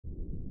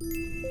Good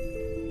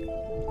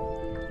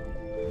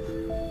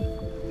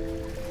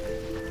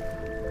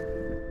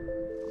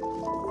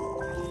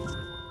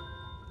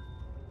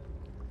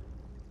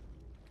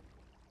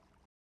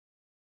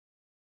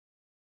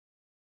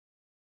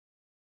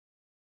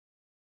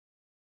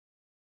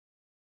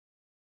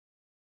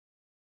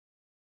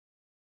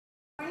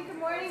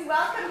morning.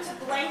 Welcome to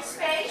Blank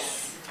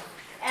Space,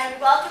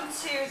 and welcome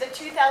to the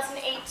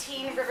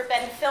 2018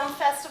 Riverbend Film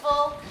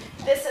Festival.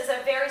 This is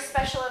a very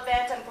special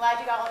event. I'm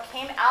glad you all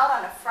came out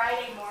on a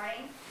Friday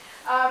morning.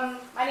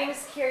 My name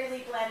is Carrie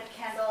Lee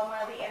Kendall. I'm one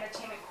of the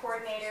entertainment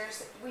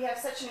coordinators. We have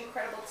such an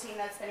incredible team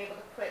that's been able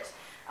to put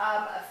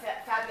a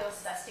fabulous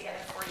fest together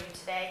for you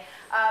today.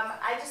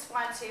 I just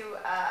want to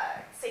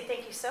say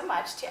thank you so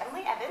much to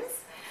Emily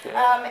Evans.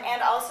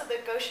 And also the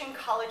Goshen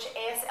College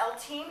ASL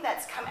team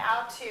that's come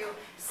out to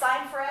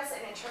sign for us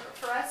and interpret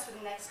for us for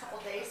the next couple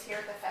days here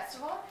at the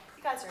festival.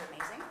 You guys are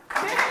amazing.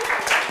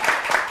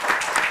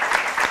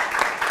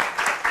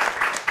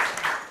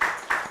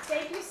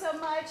 Thank you so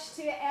much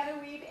to Anna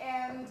Weed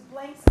and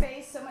Blank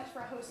Space so much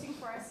for hosting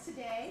for us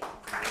today.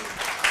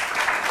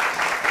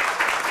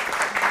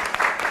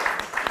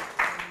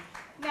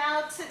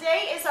 Now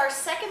today is our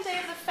second day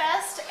of the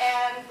fest,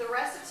 and the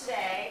rest of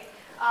today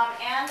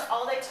and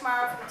all day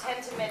tomorrow from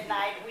 10 to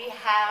midnight, we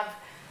have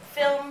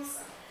films,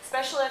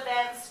 special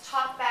events,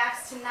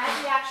 talkbacks.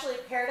 Tonight we actually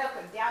paired up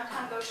with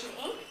Downtown Goshen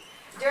Inc.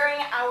 During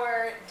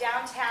our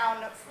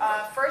downtown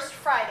First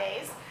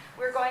Fridays,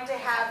 we're going to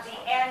have the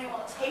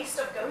annual Taste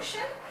of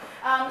Goshen.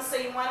 So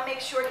you want to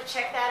make sure to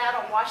check that out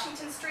on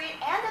Washington Street.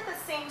 And at the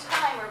same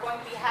time, we're going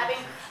to be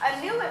having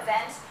a new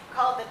event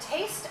called the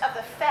Taste of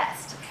the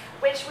Fest,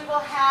 which we will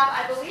have,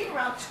 I believe,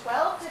 around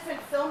 12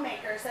 different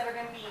filmmakers that are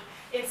going to be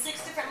in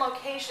 6 different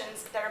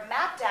locations that are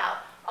mapped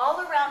out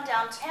all around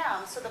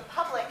downtown so the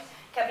public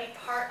can be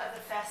part of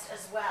the fest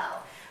as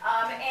well.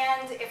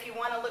 And if you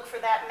want to look for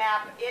that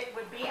map, it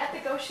would be at the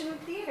Goshen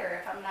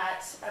Theater, if I'm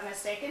not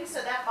mistaken.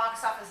 So that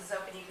box office is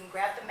open. You can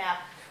grab the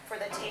map for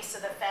the Taste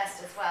of the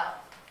Fest as well.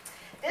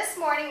 This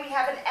morning we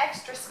have an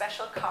extra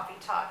special coffee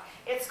talk.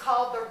 It's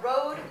called The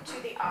Road to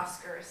the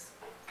Oscars.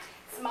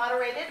 It's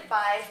moderated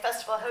by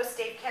festival host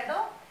Dave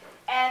Kendall,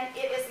 and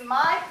it is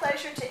my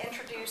pleasure to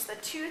introduce the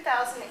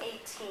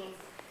 2018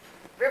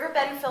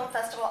 Riverbend Film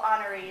Festival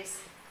honorees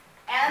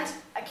and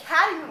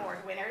Academy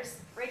Award winners,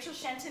 Rachel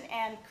Shenton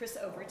and Chris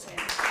Overton.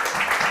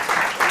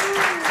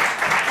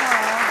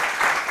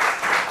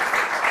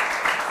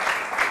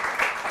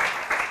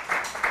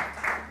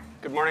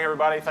 Good morning,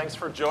 everybody. Thanks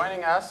for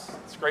joining us.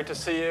 It's great to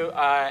see you,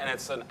 and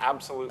it's an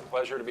absolute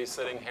pleasure to be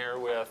sitting here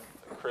with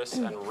Chris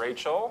and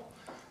Rachel.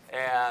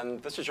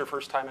 And this is your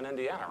first time in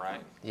Indiana, right?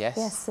 Yes.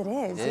 Yes, it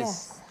is.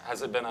 Yes.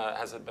 Has it been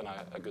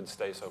a good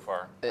stay so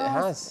far? It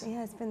has.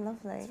 Yeah, it's been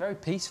lovely. It's very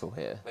peaceful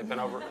here. They've been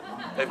over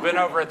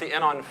at the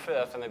Inn on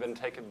Fifth, and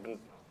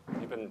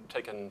you've been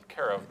taken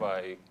care of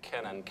by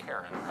Ken and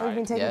Karen, right? We've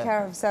been taken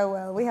care of so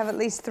well. We have at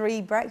least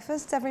 3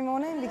 breakfasts every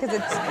morning because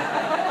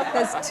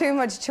there's too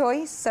much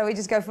choice, so we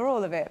just go for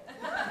all of it.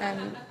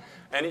 And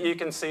you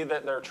can see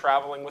that they're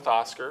traveling with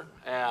Oscar,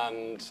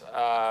 and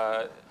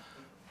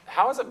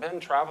how has it been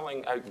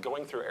traveling,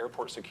 going through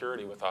airport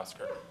security with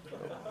Oscar?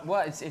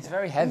 Well, it's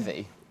very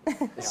heavy,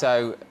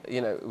 so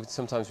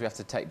sometimes we have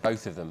to take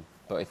both of them.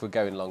 But if we're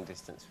going long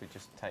distance, we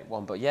just take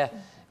one. But yeah,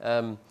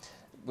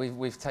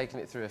 we've taken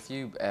it through a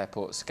few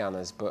airport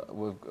scanners, but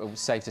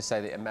it's safe to say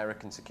that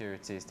American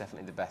security is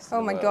definitely the best.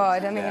 Oh my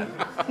God! I mean,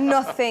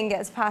 nothing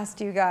gets past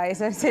you guys.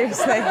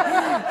 Seriously.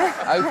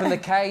 Open the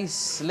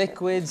case,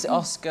 liquids,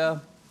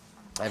 Oscar.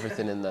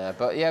 Everything in there.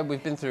 But yeah,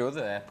 we've been through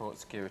other airport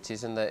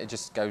securities and it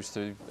just goes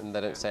through and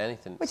they don't say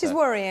anything. Which is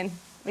worrying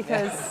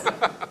because...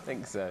 I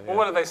think so. Yeah. Well,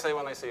 what do they say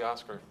when they see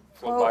Oscar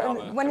float by on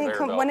the conveyor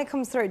belt? When it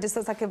comes through, it just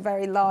looks like a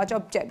very large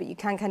object, but you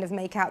can kind of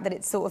make out that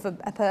it's sort of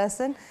a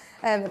person,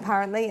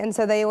 apparently. And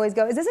so they always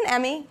go, is this an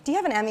Emmy? Do you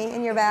have an Emmy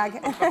in your bag?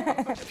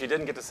 If you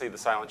didn't get to see The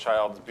Silent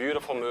Child, it's a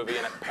beautiful movie,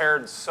 and it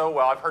paired so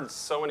well. I've heard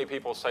so many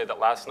people say that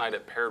last night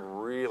it paired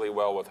really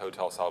well with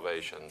Hotel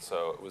Salvation,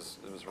 so it was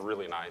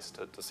really nice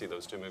to see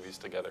those 2 movies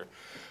together.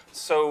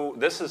 So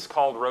this is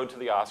called Road to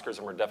the Oscars,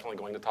 and we're definitely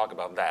going to talk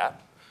about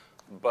that.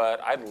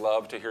 But I'd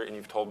love to hear, and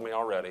you've told me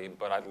already,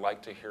 but I'd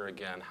like to hear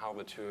again how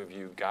the 2 of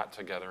you got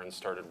together and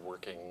started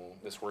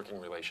this working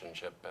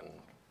relationship and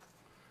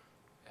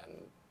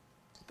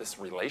this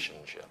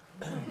relationship.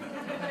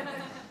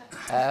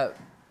 Hang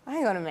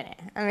on a minute.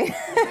 I mean, you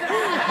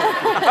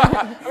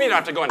don't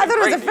have to go into I thought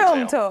it was a detail.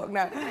 film talk.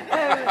 No.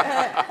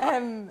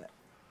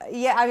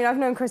 Yeah, I mean, I've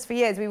known Chris for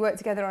years. We worked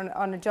together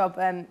on a job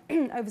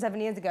over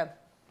 7 years ago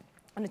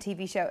on a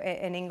TV show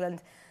in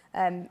England,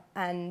 and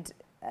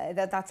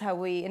that's how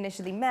we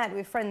initially met. We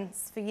were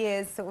friends for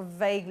years, sort of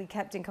vaguely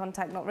kept in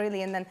contact, not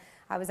really. And then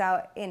I was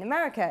out in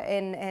America,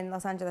 in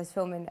Los Angeles,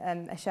 filming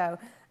a show,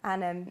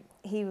 and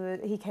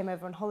he came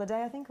over on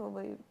holiday, I think, or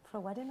for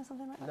a wedding or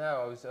something like that.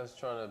 No, I was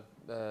trying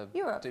to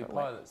do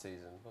pilot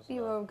season, wasn't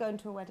You I? were going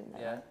to a wedding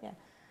there, yeah. right?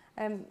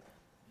 Yeah.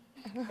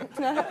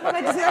 No,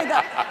 I just made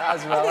that.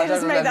 As well, I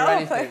don't remember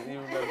anything. You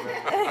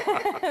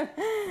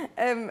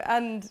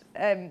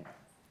remember.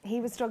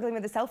 he was struggling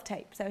with a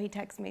self-tape, so he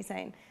texted me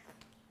saying,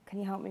 can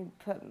you help me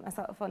put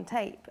myself on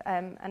tape?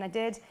 And I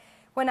did.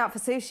 Went out for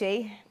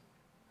sushi.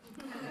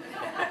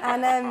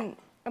 And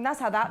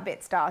that's how that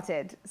bit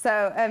started.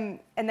 So,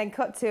 and then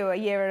cut to a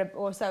year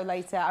or so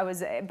later, I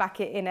was back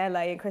in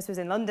LA and Chris was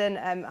in London.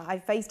 I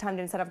FaceTimed him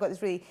and said, I've got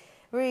this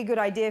really good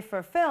idea for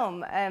a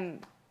film.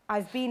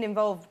 I've been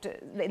involved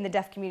in the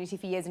deaf community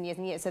for years and years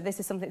and years, so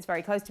this is something that's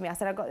very close to me. I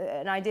said, I've got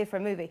an idea for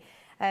a movie.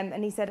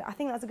 And he said, I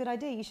think that's a good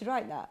idea, you should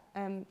write that.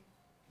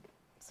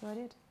 So I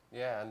did.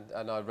 Yeah,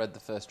 and I read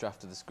the first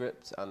draft of the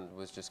script and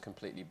was just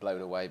completely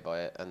blown away by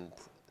it, and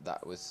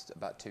that was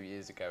about 2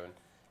 years ago, and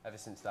ever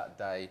since that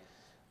day,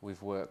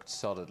 we've worked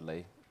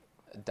solidly,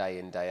 day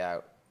in, day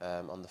out,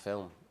 on the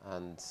film,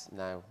 and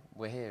now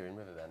we're here in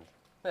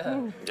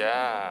Riverbend.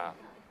 Yeah,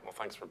 well,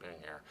 thanks for being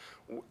here.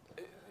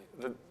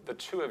 The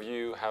two of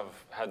you have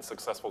had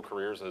successful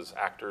careers as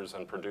actors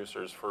and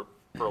producers for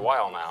a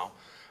while now.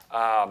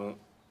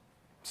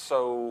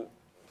 So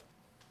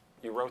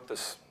you wrote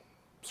this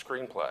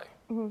screenplay,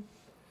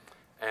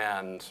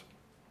 and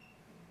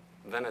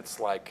then it's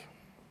like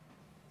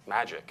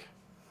magic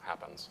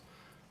happens.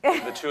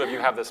 The two of you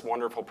have this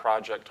wonderful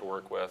project to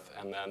work with,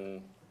 and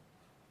then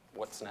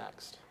what's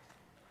next?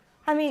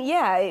 I mean,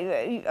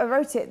 yeah, I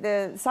wrote it.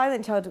 The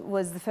Silent Child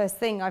was the first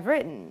thing I've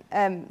written.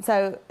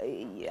 So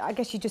I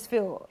guess you just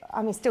feel,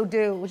 I mean, still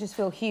do, just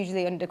feel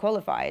hugely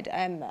underqualified.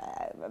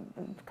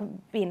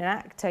 Being an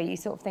actor, you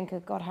sort of think, oh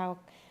God, how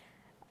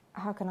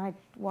can I,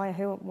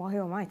 who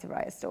am I to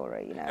write a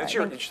story, you know?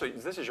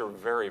 This is your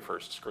very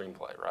first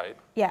screenplay, right?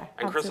 Yeah,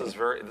 and absolutely.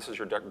 Chris, this is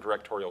your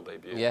directorial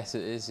debut. Yes,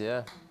 it is,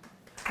 yeah.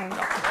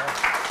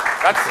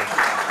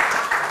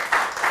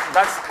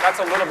 That's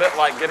a little bit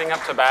like getting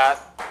up to bat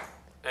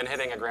and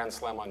hitting a grand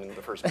slam on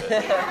the first pitch,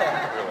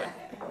 really.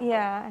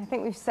 Yeah, I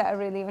think we've set a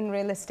really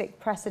unrealistic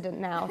precedent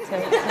now to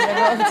live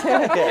up to.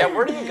 Yeah,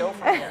 where do you go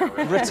from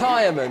here?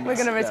 Retirement. We're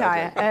going to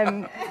retire.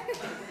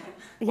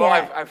 Well,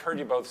 yeah. I've heard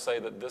you both say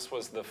that this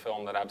was the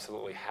film that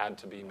absolutely had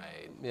to be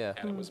made. Yeah.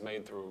 And it was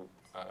made through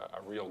a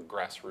real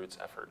grassroots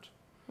effort.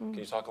 Can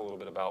you talk a little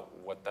bit about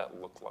what that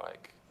looked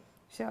like?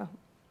 Sure.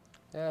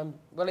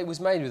 Well, it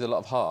was made with a lot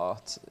of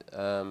heart,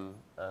 and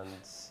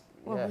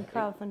Well, yeah, we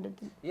crowdfunded.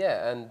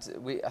 yeah,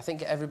 and I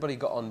think everybody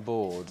got on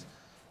board,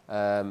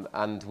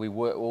 and we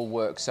all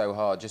worked so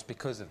hard just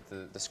because of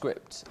the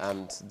script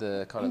and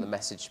the kind of the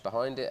message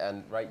behind it,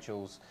 and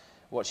Rachel's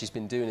what she's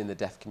been doing in the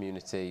deaf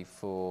community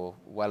for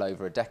well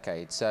over a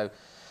decade. So,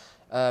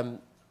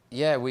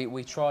 yeah,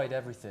 we tried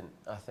everything,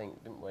 I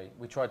think, didn't we?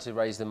 We tried to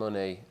raise the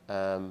money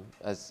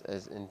as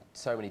in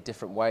so many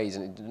different ways,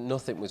 and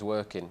nothing was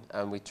working.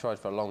 And we tried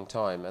for a long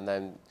time, and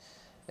then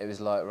it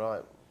was like,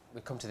 right,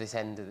 we've come to this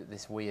end of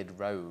this weird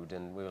road,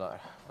 and we were like,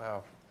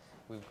 wow,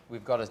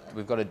 we've got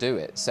to do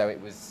it. So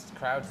it was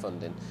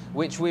crowdfunding,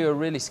 which we were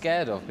really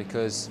scared of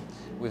because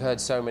we've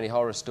heard so many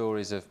horror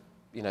stories of,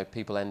 you know,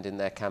 people ending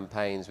their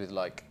campaigns with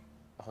like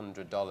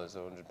 $100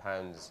 or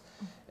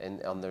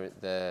 £100 on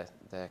their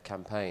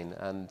campaign,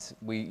 and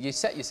you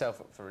set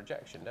yourself up for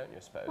rejection, don't you,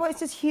 I suppose? Well,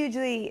 it's just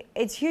hugely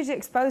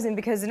exposing,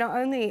 because not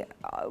only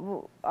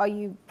are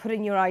you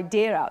putting your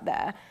idea out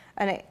there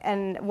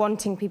and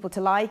wanting people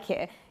to like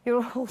it,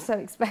 you're also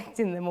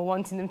expecting them or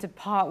wanting them to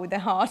part with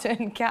their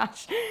hard-earned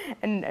cash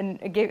and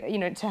give, you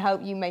know, to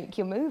help you make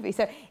your movie.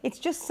 So it's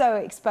just so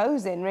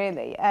exposing,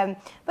 really.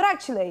 But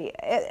actually,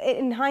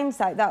 in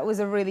hindsight, that was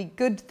a really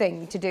good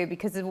thing to do,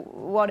 because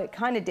what it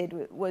kind of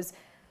did was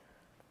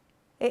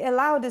it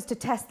allowed us to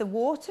test the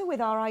water with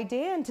our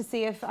idea and to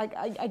see if,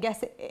 I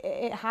guess,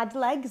 it had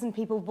legs and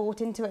people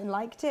bought into it and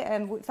liked it.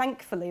 And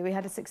thankfully, we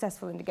had a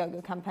successful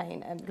Indiegogo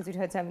campaign because we'd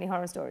heard so many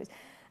horror stories.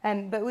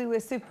 But we were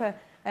super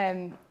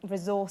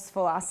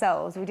resourceful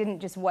ourselves. We didn't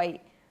just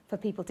wait for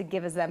people to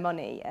give us their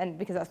money, and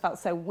because that felt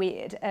so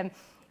weird.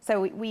 So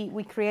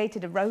we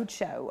created a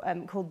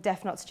roadshow called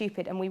Deaf Not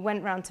Stupid, and we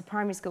went round to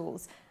primary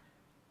schools.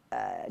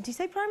 Do you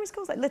say primary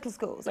schools? Like little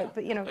schools, like,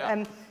 but you know,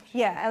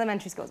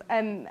 elementary schools.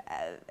 In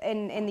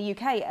the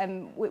UK,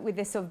 with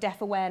this sort of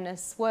deaf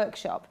awareness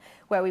workshop,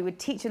 where we would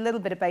teach a little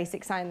bit of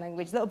basic sign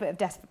language, a little bit of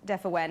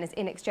deaf awareness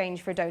in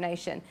exchange for a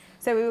donation.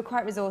 So we were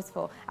quite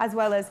resourceful, as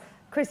well as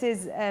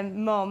Chris's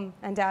mum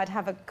and dad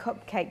have a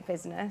cupcake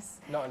business.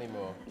 Not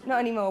anymore. Not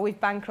anymore. We've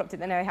bankrupted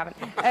them. No, we haven't.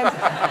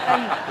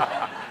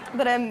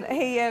 But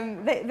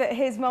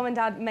his mum and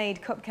dad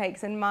made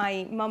cupcakes, and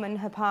my mum and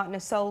her partner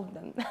sold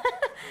them.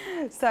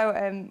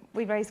 So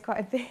we raised quite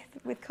a bit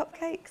with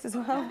cupcakes as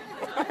well.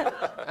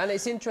 And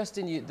it's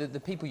interesting, the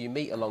people you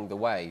meet along the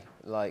way.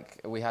 Like,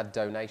 we had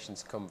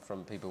donations come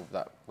from people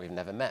that we've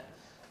never met,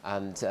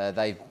 and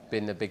they've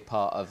been a big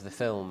part of the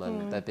film,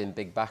 and they've been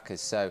big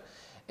backers. So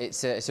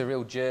it's a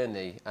real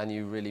journey, and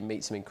you really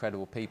meet some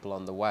incredible people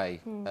on the way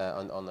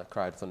on a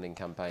crowdfunding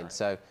campaign.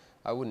 So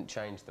I wouldn't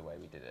change the way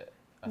we did it.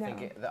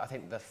 I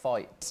think the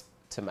fight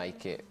to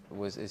make it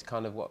is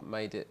kind of what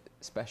made it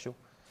special.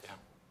 Yeah.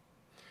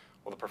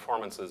 Well, the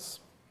performances,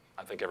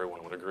 I think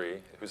everyone would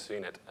agree who's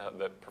seen it.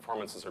 The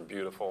performances are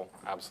beautiful.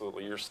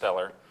 Absolutely, you're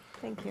stellar.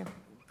 Thank you.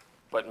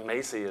 But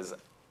Macy is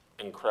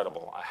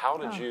incredible. How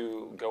did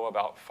you go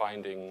about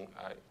finding,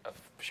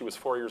 she was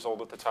 4 years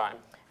old at the time?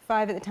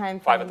 5 at the time.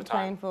 5 at the time.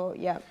 Playing for,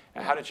 yeah.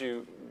 And how did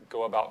you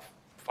go about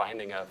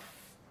finding an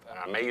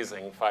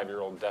amazing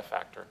 5-year-old deaf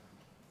actor?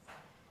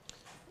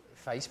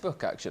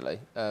 Facebook, actually.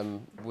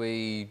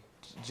 We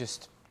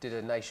just did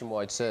a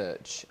nationwide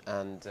search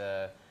and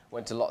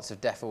went to lots of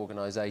deaf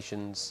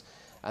organisations,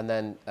 and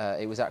then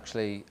it was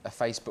actually a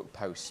Facebook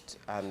post,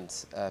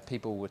 and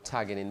people were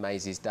tagging in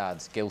Maisie's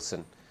dad,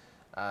 Gilson,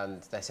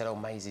 and they said, oh,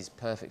 Maisie's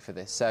perfect for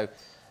this. So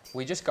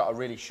we just got a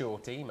really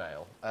short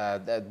email.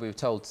 We were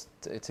told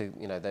to,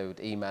 you know, they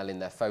would email in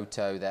their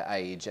photo, their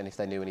age, and if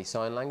they knew any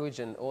sign language,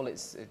 and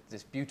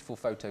this beautiful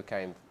photo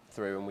came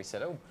through, and we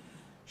said, oh,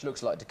 she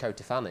looks like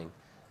Dakota Fanning.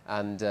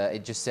 And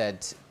it just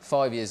said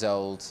 5 years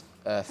old,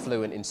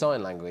 fluent in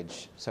sign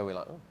language. So we're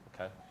like, oh,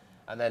 okay.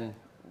 And then,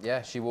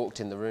 yeah, she walked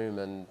in the room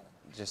and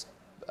just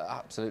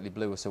absolutely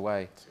blew us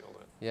away.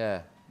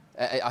 Yeah.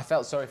 I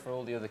felt sorry for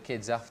all the other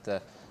kids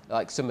after.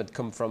 Like, some had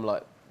come from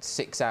like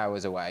 6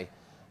 hours away,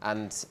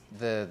 and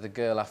the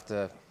girl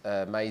after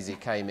Maisie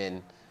came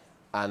in,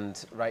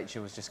 and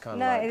Rachel was just kind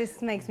of like... No,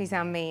 this makes me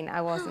sound mean.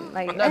 I wasn't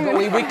like... No, but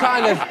we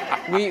kind of...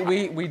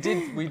 We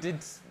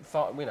did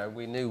thought, you know,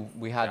 we knew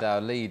we had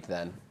our lead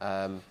then,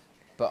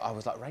 but I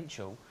was like,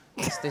 Rachel,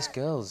 this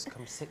girl's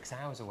come 6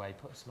 hours away,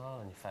 put a smile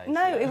on your face.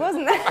 No, it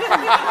wasn't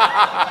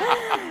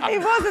that. It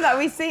wasn't that.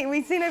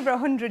 We've seen over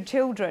 100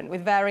 children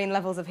with varying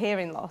levels of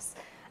hearing loss,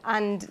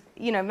 and,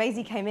 you know,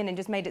 Maisie came in and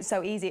just made it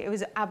so easy. It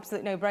was an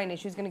absolute no-brainer.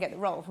 She was going to get the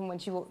role from when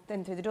she walked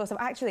in through the door. So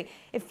actually,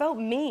 it felt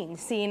mean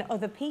seeing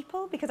other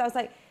people, because I was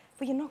like,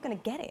 well, you're not going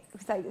to get it.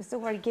 It's like, it's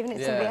already giving it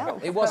to somebody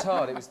else. It was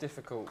hard. It was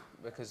difficult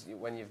because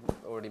when you've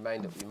already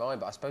made up your mind,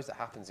 but I suppose that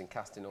happens in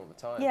casting all the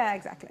time. Yeah,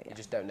 exactly. You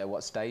just don't know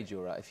what stage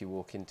you're at if you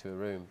walk into a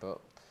room, but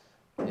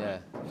yeah.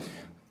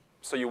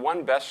 So you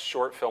won Best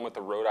Short Film at the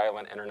Rhode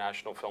Island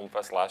International Film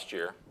Fest last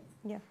year,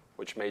 Yeah.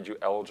 which made you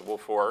eligible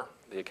for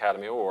the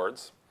Academy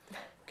Awards.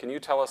 Can you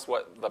tell us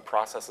what the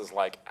process is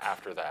like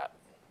after that?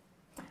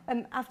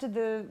 After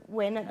the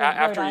win at the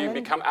After Rhode you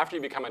Island? after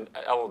you become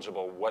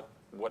eligible,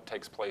 what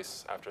takes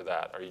place after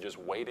that? Are you just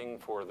waiting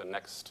for the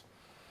next?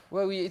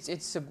 Well,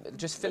 it's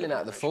just filling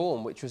out the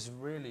form, which was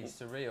really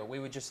surreal. We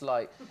were just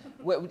like,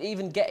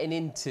 even getting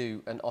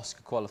into an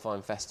Oscar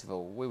qualifying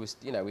festival, we was,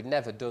 you know, we'd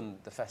never done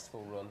the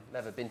festival run,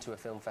 never been to a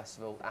film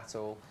festival at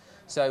all.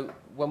 So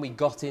when we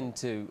got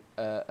into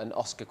an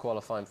Oscar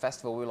qualifying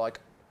festival, we were like,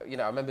 you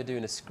know, I remember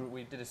doing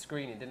we did a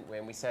screening, didn't we?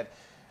 And we said,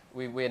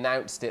 we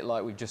announced it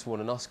like we've just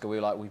won an Oscar. We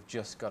were like, we've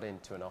just got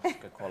into an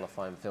Oscar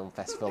qualifying film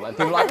festival. And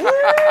people were like,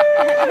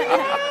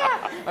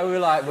 and we were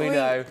like, we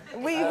know.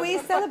 We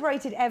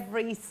celebrated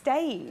every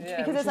stage,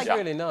 because it's which like, is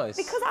really nice.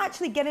 because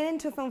actually getting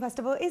into a film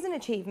festival is an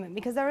achievement,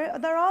 because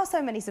there are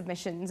so many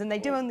submissions, and they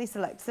do only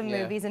select some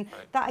movies, and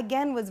that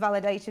again was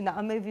validation that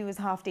our movie was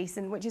half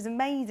decent, which is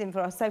amazing for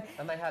us. So,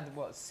 and they had,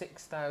 what,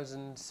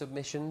 6,000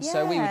 submissions?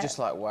 So we were just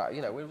like, wow,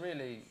 you know, we're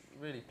really,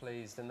 really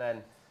pleased. And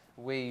then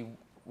we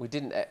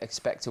didn't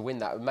expect to win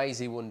that.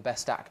 Maisie won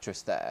Best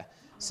Actress there.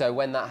 So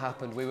when that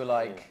happened, we were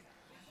like,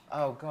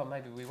 oh, God,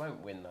 maybe we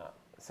won't win that.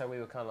 So we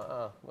were kind of like,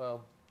 oh,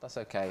 well, that's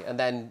okay. And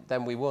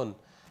then we won.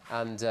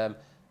 And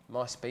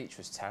my speech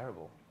was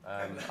terrible.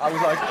 I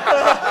was like,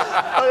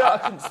 I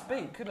couldn't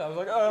speak, could I? I was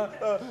like,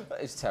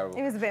 It was terrible.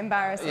 it was a bit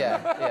embarrassing.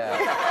 Yeah.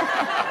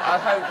 I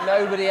hope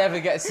nobody ever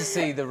gets to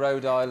see the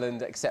Rhode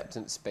Island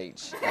acceptance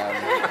speech.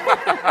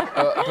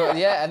 But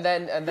yeah, and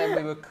then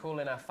we were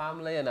calling our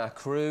family and our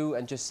crew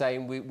and just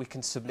saying we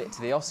can submit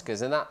to the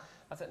Oscars, and that,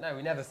 I don't know,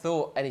 we never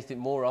thought anything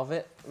more of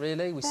it,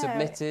 really. We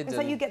submitted. It's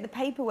like you get the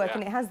paperwork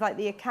and it has like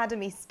the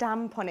Academy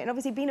stamp on it, and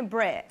obviously being a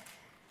Brit,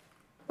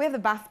 we have the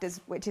BAFTAs,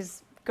 which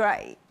is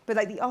great, but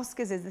like the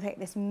Oscars is like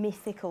this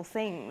mythical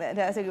thing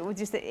that so it was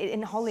just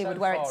in Hollywood,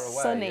 so where it's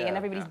away, sunny and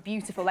everybody's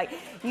beautiful. Like,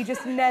 you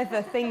just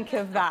never think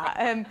of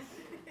that.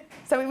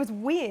 So it was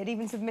weird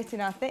even submitting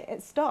our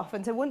stuff.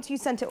 And so once you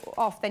sent it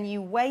off, then you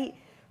wait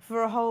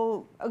for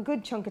a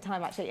good chunk of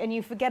time actually, and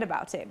you forget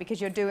about it because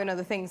you're doing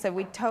other things. So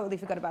we totally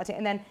forgot about it,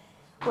 and then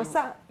we're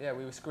sat. Yeah,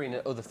 we were screening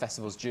at other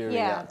festivals during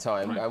that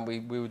time, and we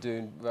were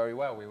doing very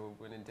well. We were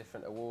winning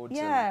different awards,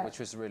 which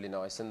was really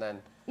nice. And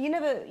then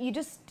you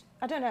just.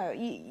 I don't know.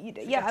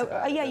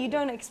 You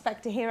don't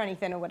expect to hear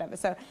anything or whatever.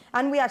 So,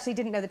 and we actually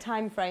didn't know the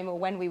time frame or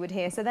when we would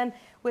hear. So then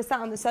we're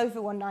sat on the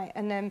sofa one night,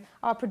 and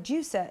our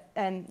producer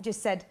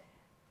just said,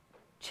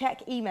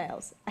 "Check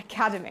emails,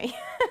 Academy,"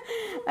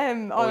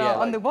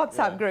 on the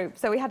WhatsApp group.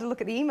 So we had to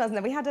look at the emails, and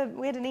then we had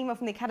an email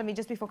from the Academy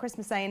just before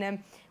Christmas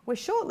saying, "We're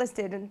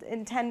shortlisted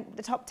in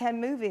the top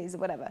 10 movies or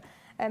whatever."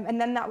 And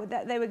then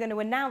they were going to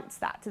announce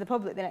that to the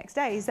public the next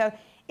day. So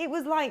it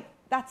was like,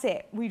 that's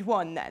it. We'd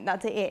won then.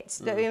 That's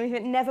it.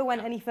 It never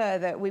went any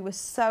further. We were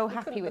so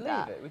happy with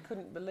that. We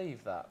couldn't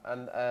believe that.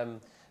 And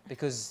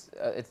because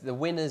the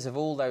winners of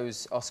all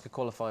those Oscar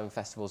qualifying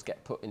festivals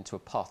get put into a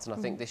pot. And I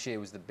think this year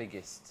was the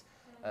biggest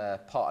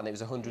pot, and it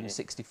was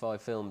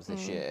 165 films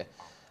this year.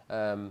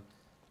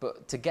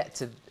 But to get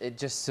to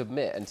just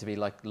submit and to be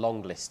like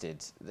long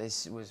listed,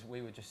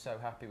 we were just so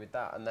happy with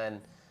that. And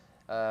then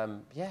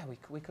yeah,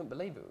 we couldn't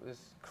believe it. It was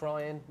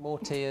crying, more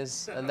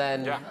tears, and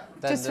then... Yeah.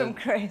 then Just from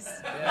Chris.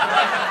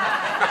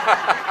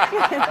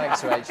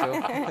 Thanks,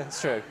 Rachel. It's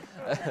true.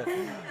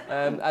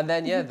 And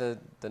then, yeah, the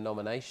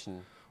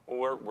nomination.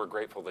 Well, we're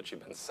grateful that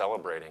you've been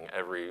celebrating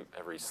every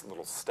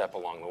little step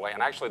along the way.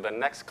 And actually, the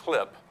next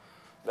clip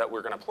that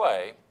we're going to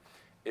play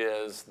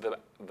is the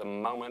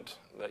moment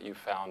that you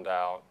found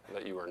out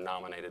that you were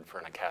nominated for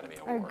an Academy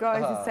Oh Award.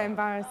 God, this is so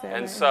embarrassing.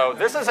 And so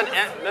this is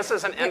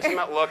an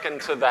intimate look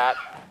into that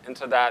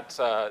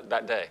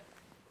day.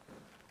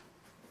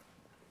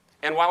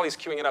 And while he's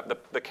queuing it up,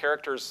 the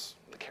characters,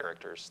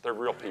 they're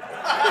real people.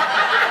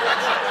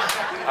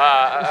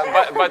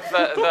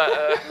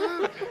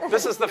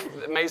 This is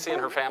Macy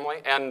and her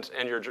family, and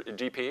your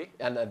DP,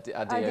 And a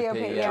DOP, DOP,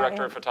 yeah.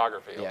 director of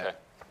photography. Yeah.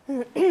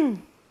 Okay.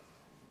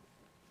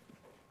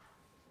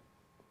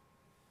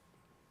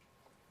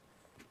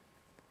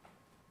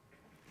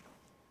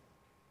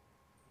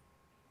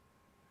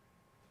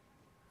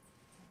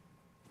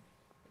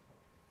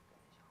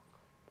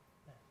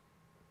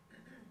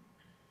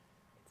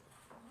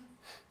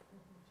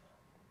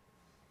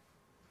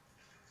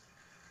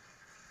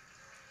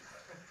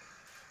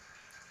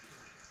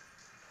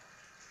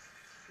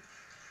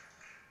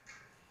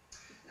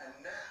 And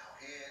now,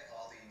 here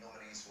are the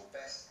nominees for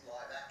Best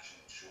Live Action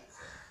Short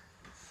Film.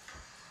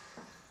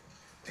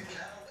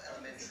 DeKalb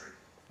Elementary.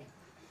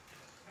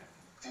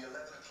 The 11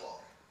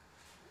 O'Clock.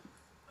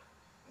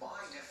 My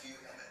Nephew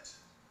Emmett.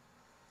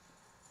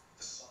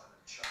 The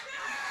Silent Child.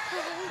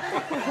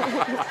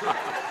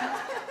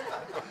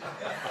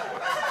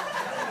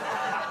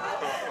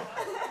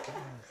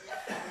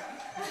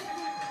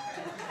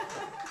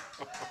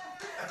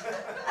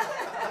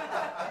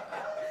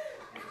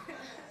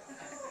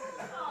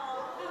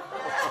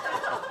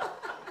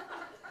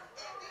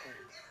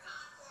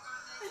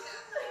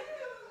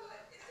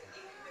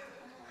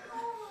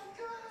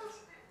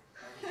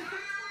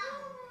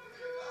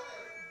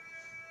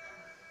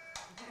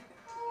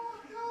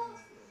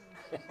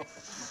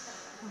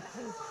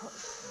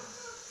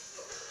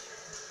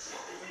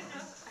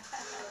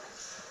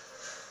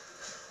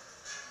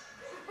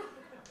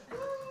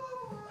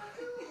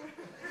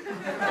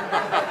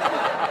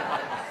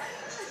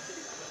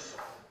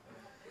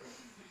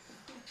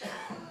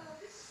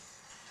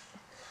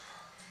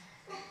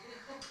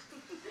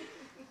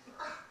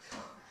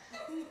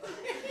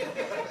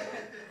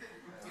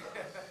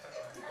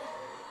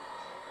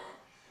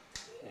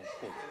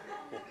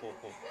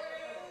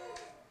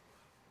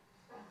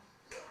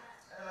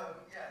 Hello,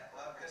 yeah,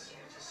 I'm guessing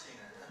you've just seen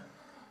it,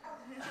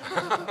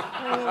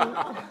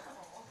 huh?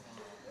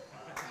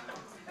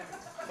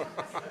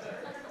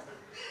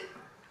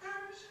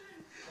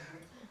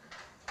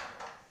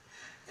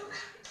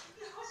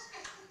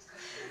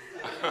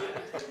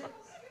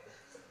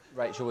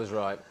 Rachel was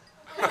right.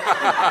 Let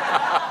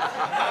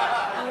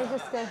me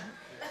just go.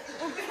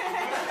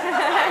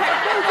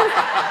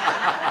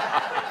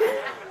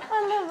 I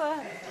love her.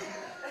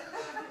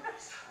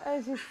 Oh,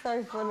 she's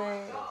so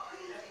funny.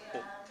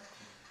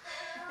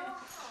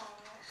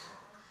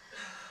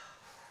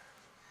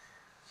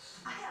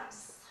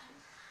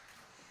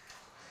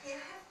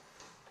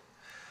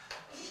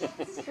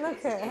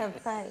 Look at her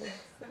face.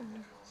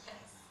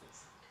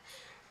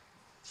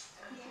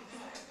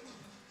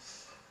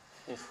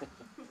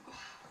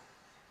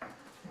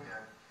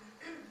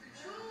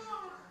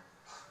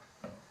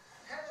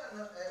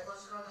 Hello,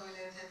 what's wrong with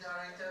Indian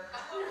director?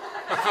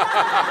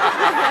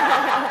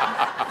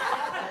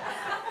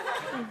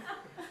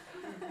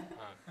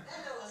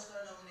 Hello, what's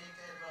going on with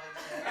Indian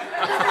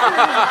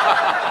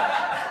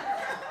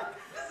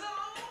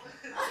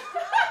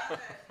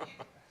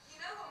You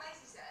know what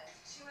Macy said?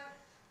 She went,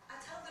 I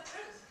tell the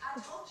truth. I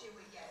told you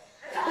we'd get it.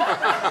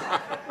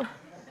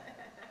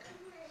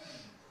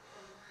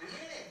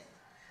 Really?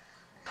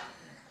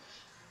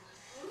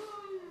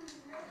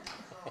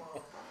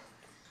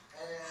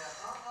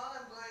 I'm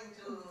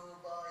going to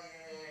buy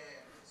a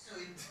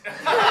sweet. You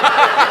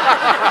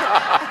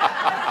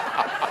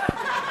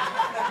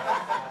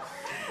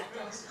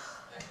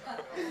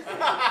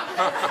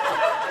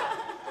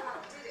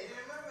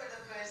remember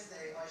the first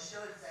day I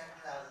showed them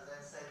glasses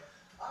and said,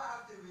 I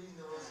have to really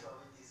know what's wrong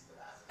with these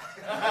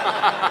glasses.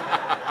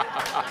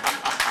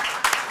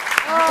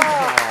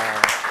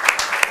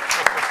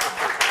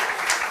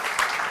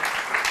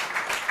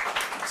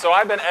 So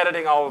I've been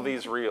editing all of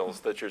these reels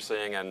that you're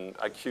seeing, and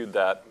I queued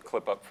that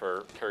clip up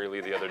for Carrie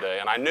Lee the other day,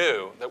 and I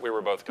knew that we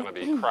were both going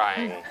to be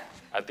crying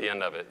at the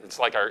end of it. It's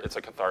like it's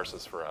a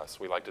catharsis for us.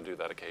 We like to do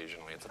that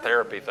occasionally. It's a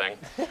therapy thing.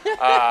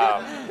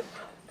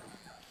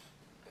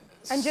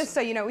 And just so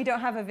you know, we don't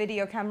have a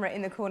video camera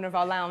in the corner of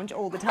our lounge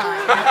all the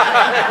time.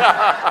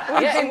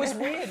 Yeah, it was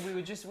weird.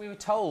 We were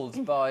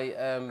told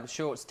by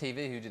Shorts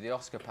TV, who did the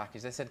Oscar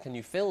package. They said, "Can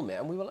you film it?"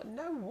 And we were like,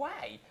 "No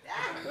way."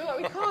 We were like,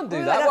 "We can't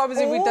do that. What happens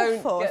if we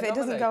don't get if it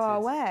doesn't go our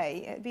nominated?"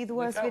 way? It'd be the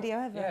worst video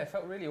ever. Yeah, it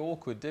felt really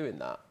awkward doing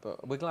that,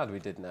 but we're glad we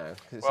did now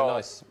because it's a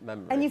nice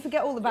memory. And you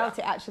forget all about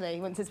it actually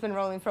once it's been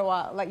rolling for a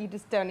while. Like you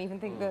just don't even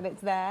think that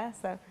it's there.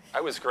 So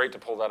It was great to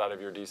pull that out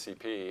of your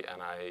DCP,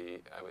 and I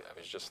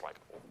was just like,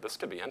 this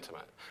could be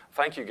intimate.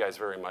 Thank you guys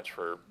very much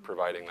for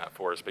providing that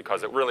for us,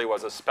 because it really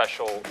was a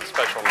special moment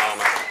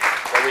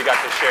that we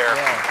got to share.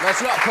 Yeah. No,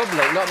 it's not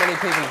public. Not many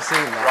people have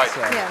seen that. Right.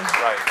 So.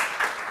 yeah. Right.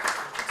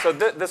 So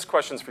this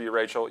question's for you,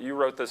 Rachel. You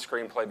wrote this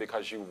screenplay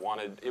because you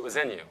wanted, it was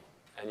in you,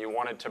 and you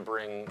wanted to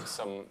bring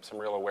some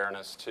real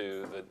awareness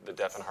to the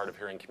deaf and hard of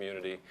hearing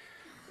community.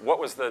 What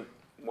was that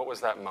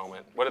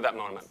moment? What did that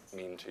moment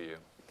mean to you?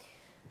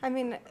 I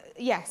mean,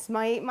 yes,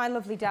 my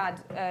lovely dad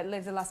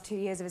lived the last 2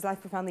 years of his life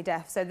profoundly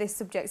deaf, so this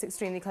subject's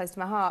extremely close to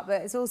my heart,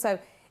 but it's also,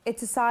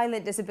 it's a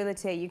silent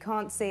disability. You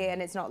can't see it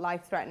and it's not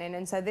life-threatening,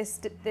 and so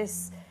this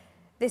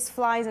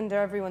flies under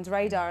everyone's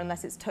radar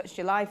unless it's touched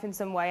your life in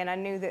some way, and I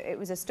knew that it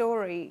was a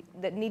story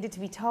that needed to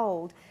be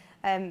told,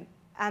 and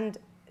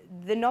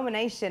the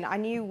nomination I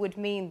knew would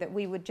mean that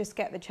we would just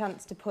get the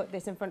chance to put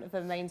this in front of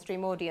a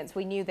mainstream audience.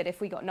 We knew that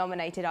if we got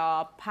nominated,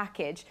 our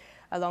package,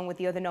 along with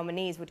the other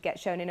nominees, would get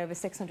shown in over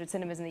 600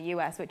 cinemas in the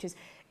US, which is,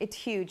 it's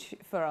huge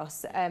for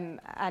us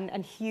and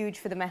huge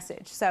for the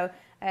message. So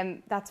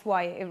that's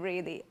why it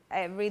really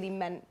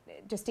meant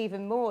just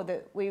even more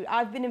that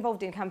I've been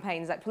involved in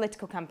campaigns, like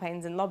political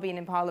campaigns and lobbying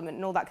in Parliament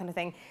and all that kind of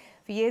thing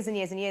for years and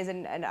years and years,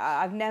 and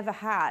I've never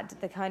had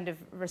the kind of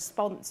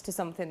response to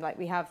something like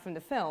we have from the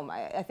film.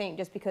 I think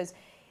just because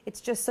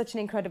it's just such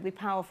an incredibly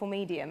powerful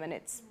medium, and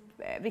it's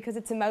because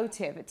it's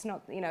emotive. It's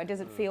not, you know, it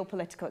doesn't feel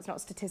political. It's not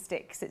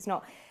statistics. It's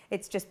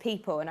just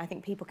people, and I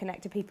think people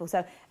connect to people.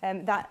 So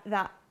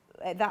that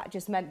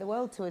just meant the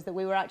world to us, that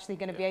we were actually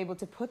going to be able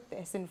to put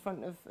this in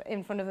front of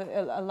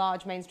a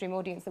large mainstream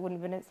audience that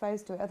wouldn't have been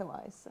exposed to it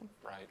otherwise. So.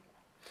 Right.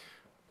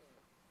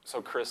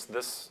 So Chris,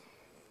 this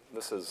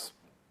is,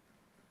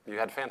 you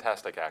had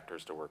fantastic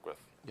actors to work with.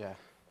 Yeah.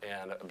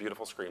 And a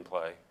beautiful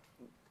screenplay,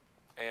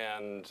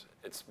 and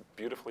it's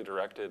beautifully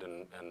directed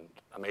and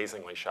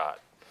amazingly shot.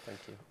 Thank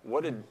you.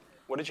 What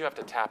did you have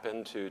to tap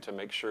into to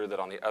make sure that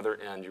on the other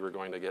end you were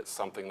going to get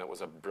something that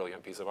was a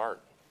brilliant piece of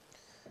art?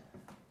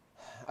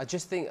 I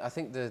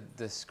think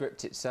the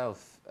script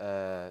itself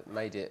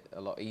made it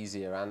a lot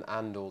easier,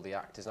 and all the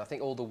actors. And I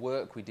think all the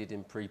work we did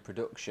in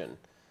pre-production,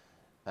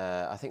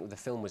 I think the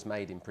film was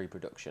made in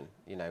pre-production,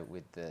 you know,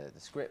 with the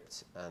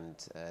script and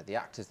the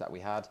actors that we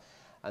had.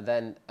 And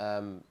then,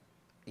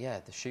 yeah,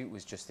 the shoot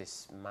was just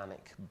this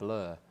manic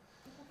blur.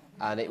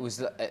 And it was,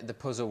 the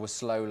puzzle was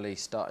slowly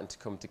starting to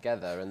come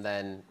together. And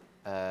then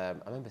I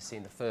remember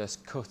seeing the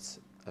first cut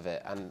of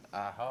it, and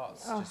our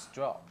hearts just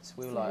dropped.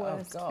 We were like,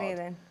 oh, God.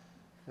 Feeling.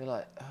 We were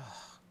like,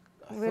 oh,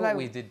 I We're thought like,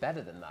 we did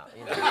better than that,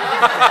 you know.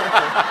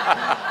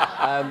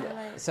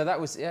 So that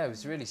was, yeah, it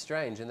was really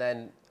strange. And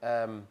then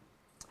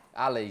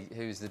Ali,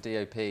 who's the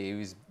DOP,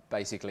 who's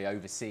basically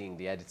overseeing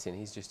the editing,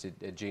 he's just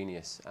a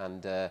genius.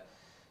 And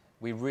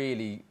we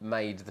really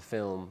made the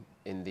film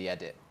in the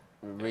edit.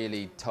 We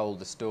really told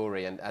the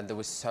story, and there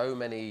was so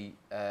many,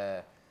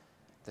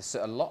 there's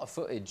a lot of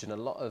footage and a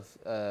lot of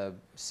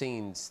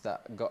scenes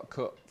that got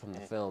cut from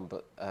the film,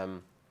 but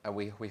and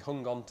we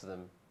hung on to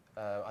them.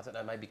 I don't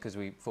know, maybe because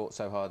we fought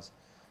so hard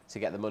to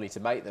get the money to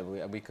make them,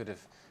 we could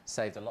have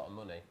saved a lot of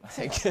money, I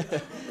think.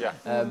 Yeah.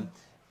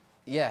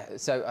 Yeah,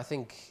 so I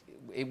think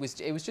it was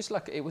just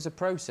like, it was a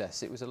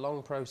process. It was a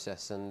long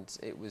process, and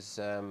it was,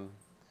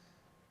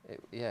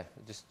 it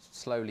just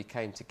slowly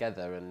came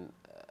together,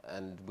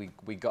 and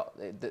we got,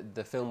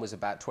 the film was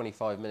about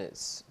 25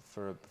 minutes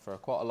for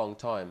quite a long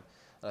time.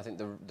 And I think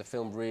the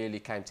film really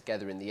came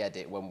together in the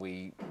edit when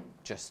we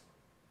just,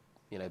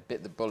 you know,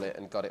 bit the bullet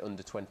and got it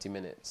under 20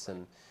 minutes.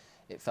 And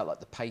it felt like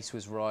the pace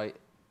was right,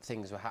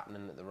 things were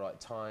happening at the right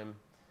time.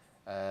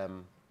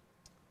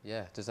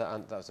 Yeah,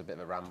 that was a bit of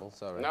a ramble,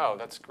 sorry. No,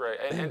 that's great.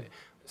 And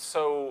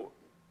so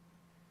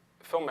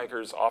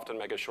filmmakers often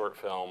make a short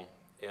film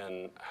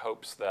in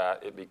hopes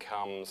that it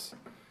becomes,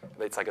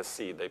 it's like a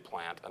seed they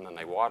plant, and then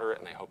they water it,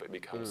 and they hope it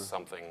becomes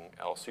something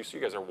else. So you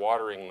guys are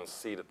watering the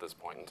seed at this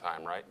point in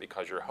time, right?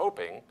 Because you're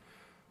hoping,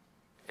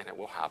 and it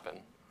will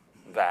happen,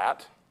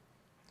 that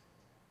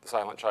The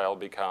Silent Child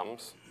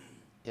becomes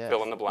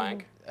fill in the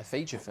blank. A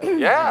feature film.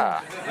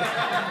 Yeah.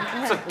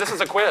 So this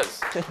is a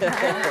quiz.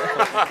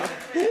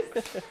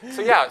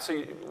 So yeah, so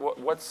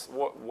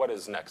what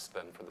is next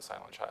then for The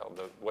Silent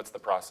Child? What's the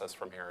process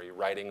from here? Are you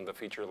writing the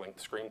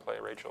feature-length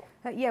screenplay, Rachel?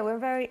 Yeah, we're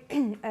very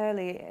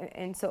early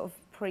in sort of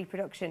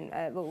pre-production,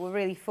 but we're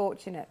really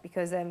fortunate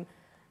because an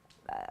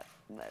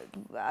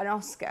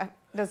Oscar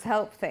does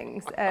help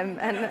things,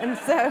 and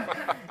so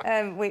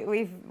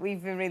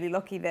we've been really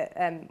lucky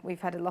that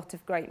we've had a lot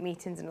of great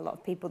meetings and a lot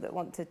of people that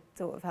want to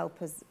sort of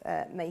help us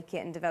make it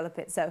and develop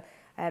it. So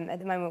at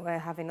the moment we're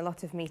having a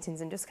lot of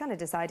meetings and just kind of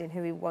deciding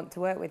who we want to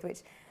work with, which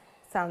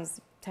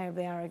sounds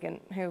terribly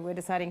arrogant who we're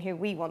deciding who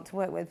we want to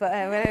work with, but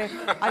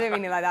I don't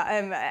mean it like that.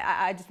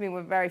 I just mean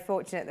we're very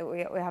fortunate that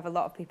we have a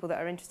lot of people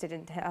that are interested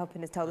in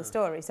helping us tell the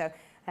story. So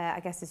I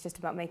guess it's just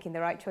about making the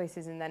right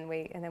choices, and then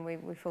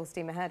we full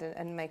steam ahead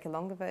and make a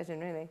longer version,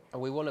 really.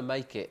 And we want to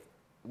make it.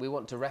 We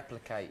want to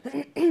replicate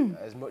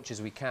as much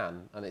as we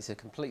can, and it's a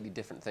completely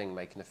different thing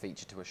making a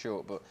feature to a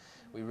short, but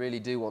we really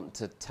do want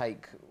to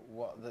take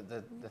what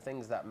the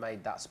things that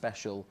made that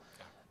special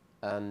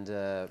and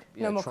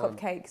no more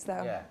cupcakes,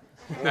 though. Yeah.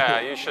 Nah,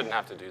 you shouldn't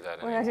have to do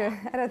that anymore.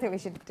 I don't think we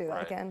should do that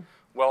Right. again.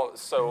 Well,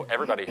 so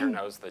everybody here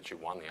knows that you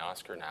won the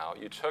Oscar now.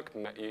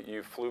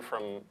 You flew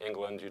from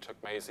England, you took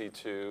Maisie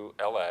to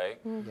LA.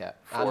 Yeah,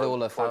 and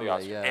all her for the family,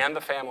 Oscar. yeah. And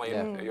the family.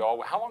 Yeah. And you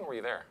all, how long were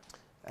you there?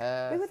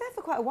 We were there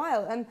for quite a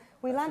while, and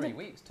we landed.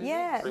 3 weeks, 2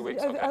 yeah,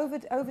 weeks. 3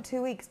 weeks, over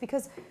 2 weeks,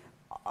 because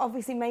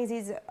obviously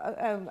Maisie's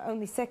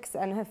only 6,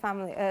 and her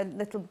family,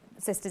 little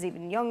sister's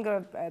even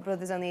younger,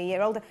 brother's only a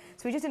year older.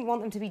 So we just didn't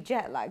want them to be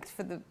jet lagged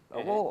for the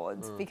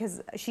awards,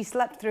 because she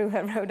slept through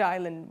her Rhode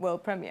Island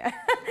world premiere.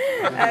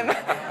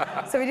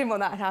 So we didn't want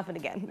that to happen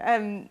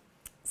again.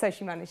 So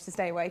she managed to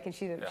stay awake, and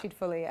she'd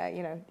fully,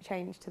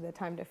 changed to the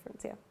time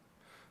difference. Yeah.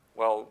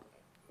 Well,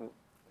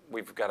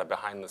 we've got a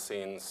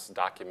behind-the-scenes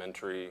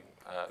documentary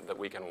that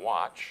we can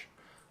watch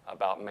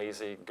about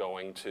Maisie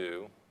going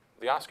to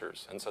the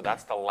Oscars, and so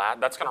that's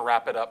that's going to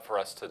wrap it up for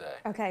us today.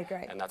 Okay,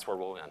 great. And that's where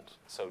we'll end.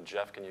 So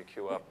Jeff, can you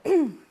cue up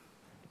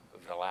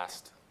the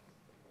last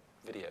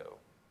video?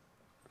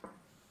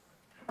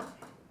 And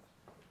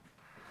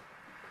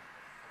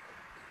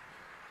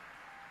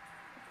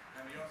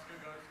the Oscar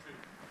goes to...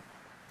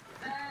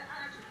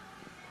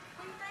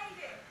 We made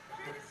it.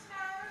 Through the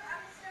snow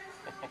and the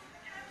snowstorms and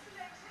the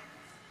cancellations.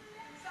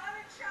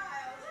 Silent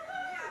Child, we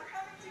are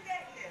coming to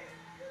get you.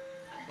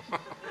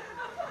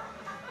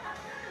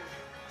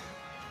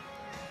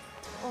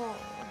 Oh.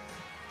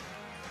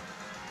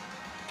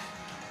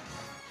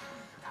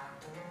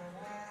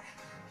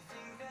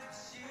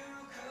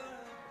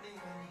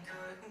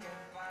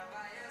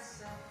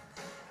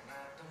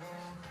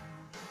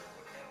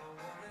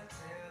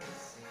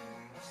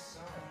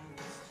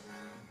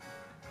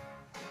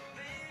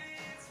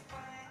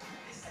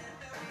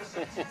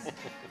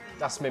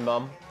 That's my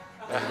mum.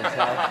 as you can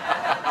tell.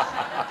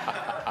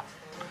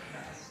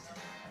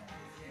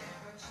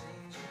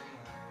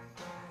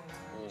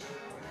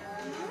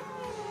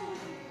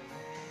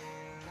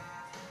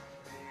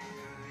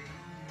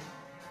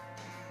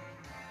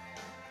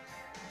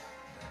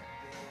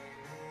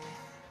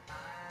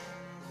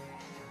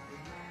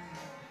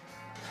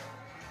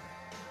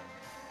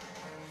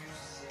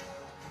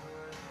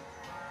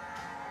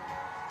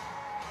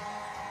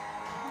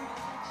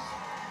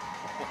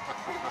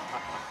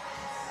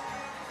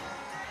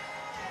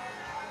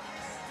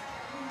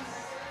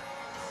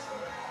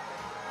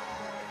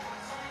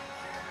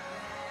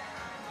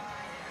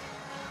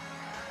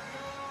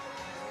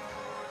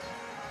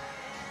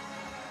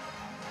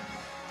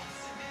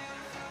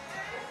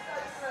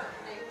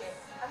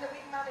 And that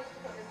we've managed to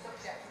put this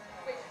subject,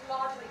 which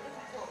largely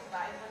isn't talked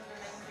about in front of a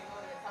mainstream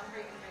audience. I'm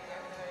really, really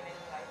over the moon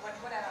anyway.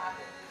 Whatever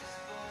happens.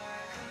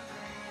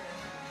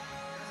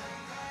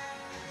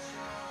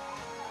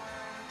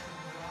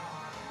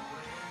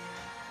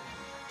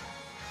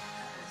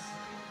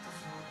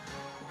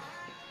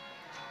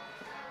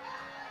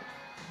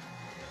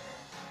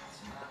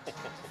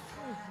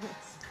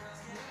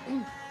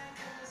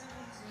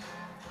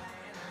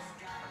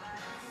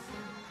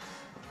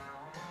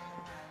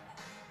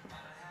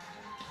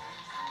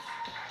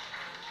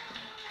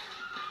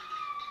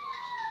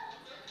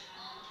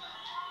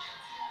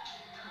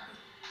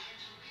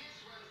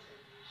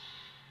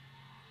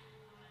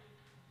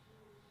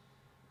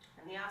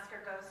 And the Oscar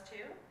goes to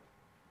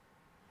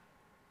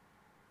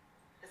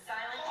The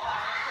Silent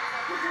Child.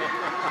 Chris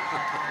Overton and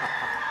Shenton.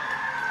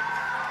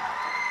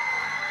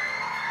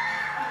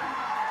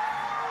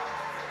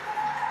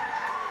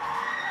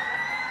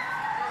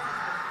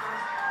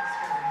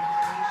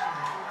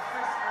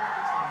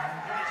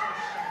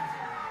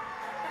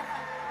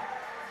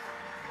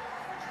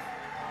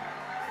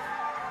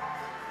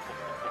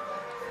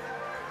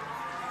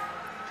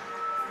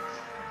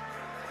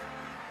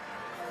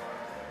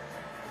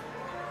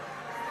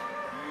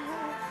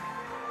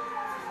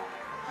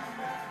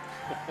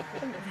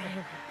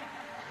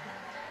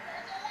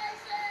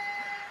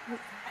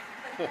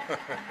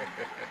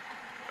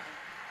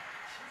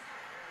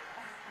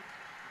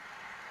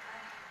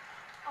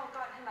 Oh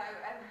God, hello.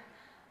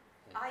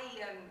 I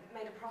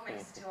made a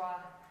promise to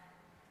our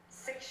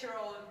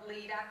 6-year-old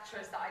lead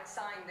actress that I'd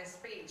sign this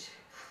speech.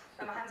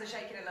 And my hands are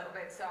shaking a little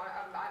bit, so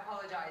I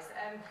apologise.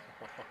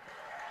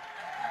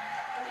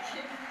 Thank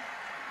you.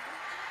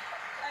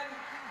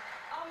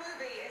 Our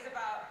movie is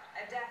about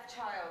a deaf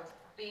child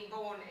being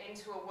born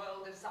into a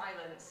world of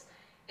silence.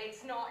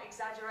 It's not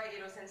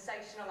exaggerated or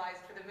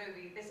sensationalized for the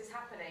movie. This is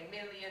happening.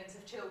 Millions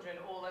of children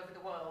all over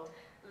the world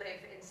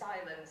live in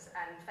silence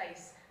and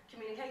face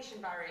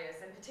communication barriers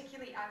and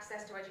particularly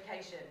access to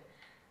education.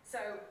 So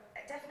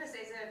deafness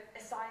is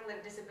a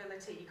silent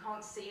disability. You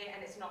can't see it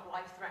and it's not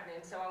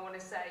life-threatening. So I want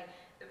to say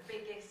the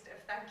biggest of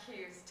thank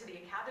yous to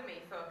the Academy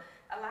for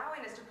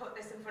allowing us to put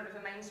this in front of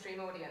a mainstream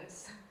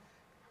audience.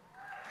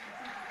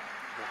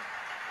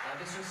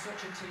 This was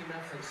such a team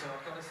effort, so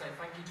I've got to say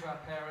thank you to our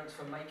parents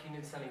for making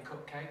and selling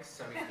cupcakes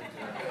so we could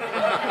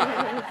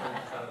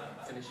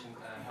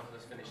helping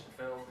us finish the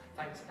film.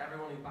 Thanks to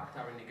everyone who backed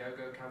our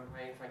Indiegogo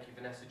campaign. Thank you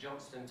Vanessa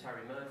Johnston,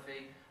 Terry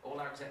Murphy,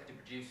 all our executive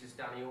producers,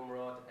 Danny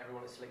Ormerod,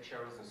 everyone at Slick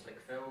Showers and Slick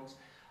Films,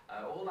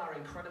 all our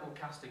incredible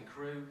cast and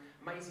crew,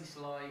 Maisie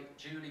Sly,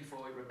 Julie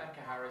Foy,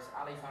 Rebecca Harris,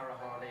 Ali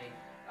Farahani.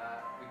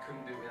 We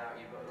couldn't do it without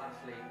you, but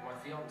lastly, my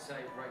fiance,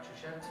 Rachel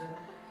Shenton.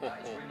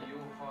 It's really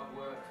your hard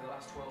work for the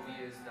last 12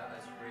 years that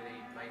has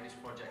really made this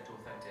project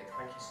authentic.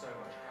 Thank you so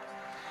much, guys.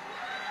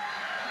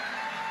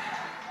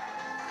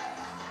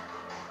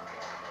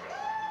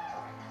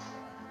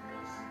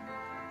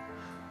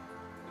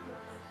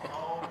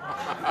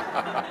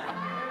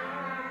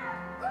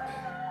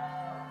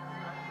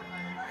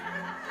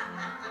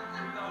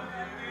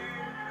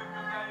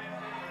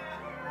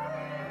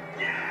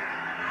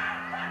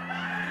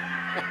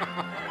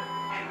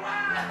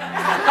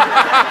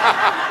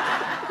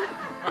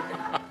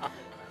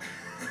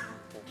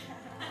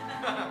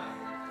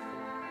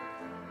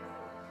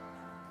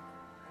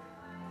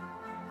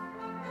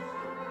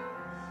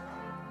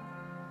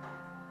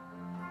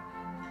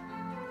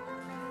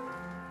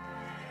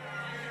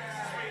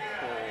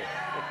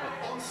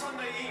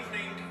 Sunday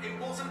evening, it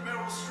wasn't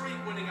Meryl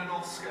Streep winning an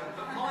Oscar,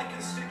 but my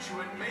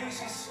constituent,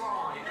 Maisie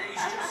Sly, aged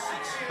just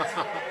 6 years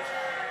old,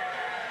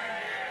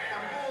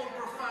 and born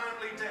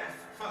profoundly deaf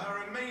for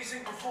her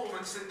amazing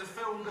performance in the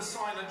film The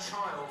Silent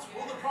Child.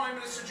 Will the Prime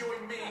Minister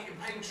join me in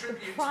paying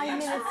tribute to the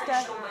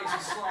inspirational Maisie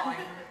Sly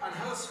and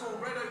her school,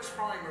 Red Oaks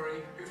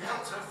Primary, who've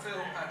helped her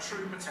feel her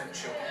true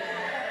potential?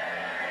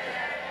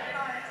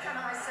 Can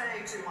I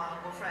say to my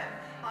honourable friend,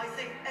 I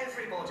think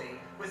everybody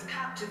was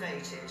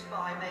captivated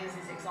by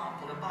Maisie's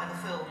example and by the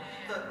film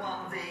that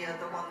won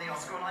the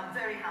Oscar, and I'm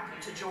very happy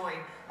to join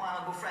my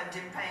honourable friend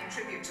in paying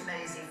tribute to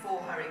Maisie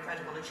for her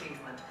incredible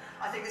achievement.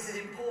 I think this is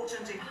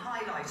important in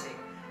highlighting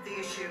the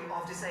issue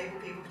of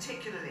disabled people,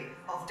 particularly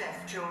of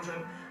deaf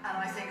children, and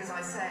I think, as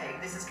I say,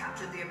 this has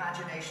captured the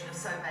imagination of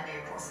so many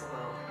across the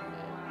world.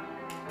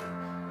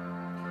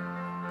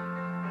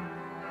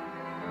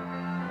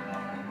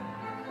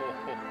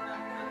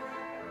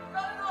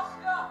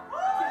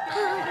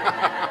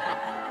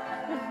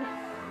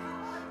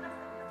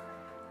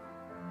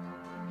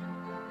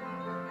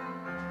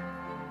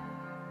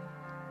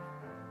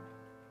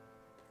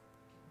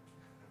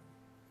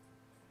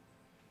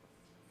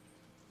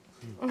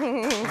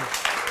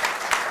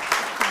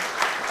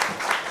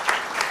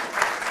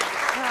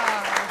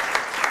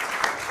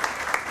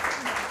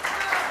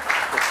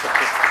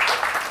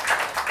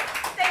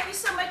 Thank you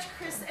so much,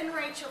 Chris and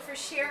Rachel, for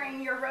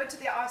sharing your road to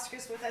the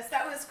Oscars with us.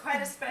 That was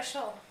quite a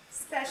special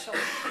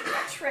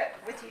trip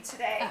with you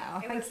today. Oh,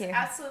 it was thank you.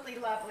 absolutely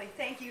lovely.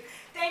 Thank you.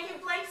 Thank you,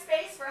 Blank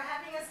Space, for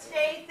having us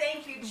today.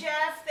 Thank you,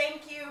 Jeff.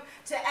 Thank you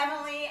to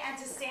Emily and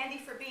to Sandy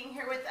for being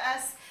here with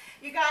us.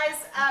 You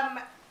guys, I'm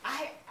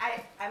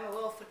a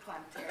little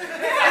verklempt here.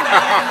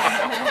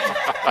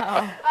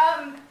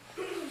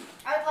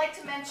 I would like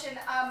to mention,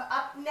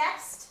 up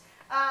next,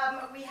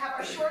 we have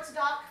our shorts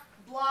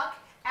block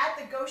at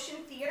the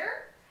Goshen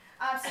Theater.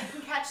 So you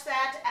can catch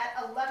that at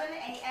 11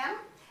 a.m.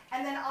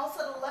 And then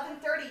also at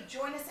 11:30,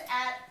 join us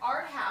at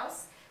Art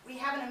House. We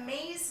have an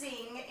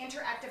amazing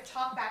interactive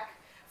talkback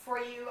for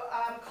you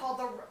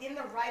called In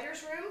the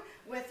Writer's Room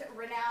with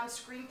renowned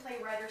screenplay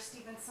writer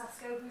Stephen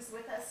Susko, who's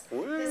with us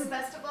this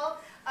festival.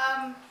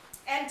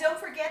 And don't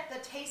forget, the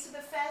Taste of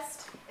the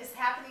Fest is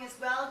happening as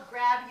well.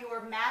 Grab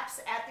your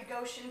maps at the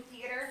Goshen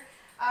Theater.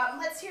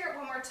 Let's hear it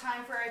one more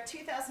time for our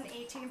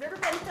 2018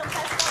 Riverbend Film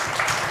Festival.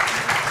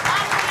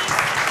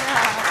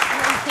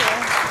 Thank you.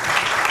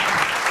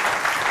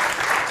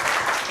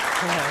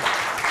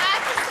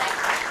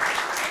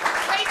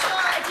 Rachel,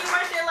 if you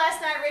weren't there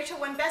last night, Rachel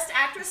won Best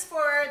Actress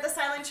for The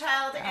Silent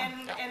Child,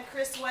 and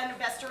Chris won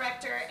Best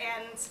Director.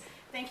 And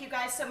thank you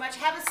guys so much.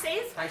 Have a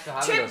safe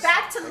trip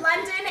back to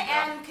London,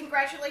 and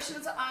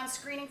congratulations on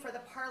screening for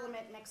the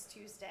Parliament next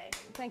Tuesday.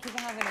 Thank you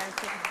for having us.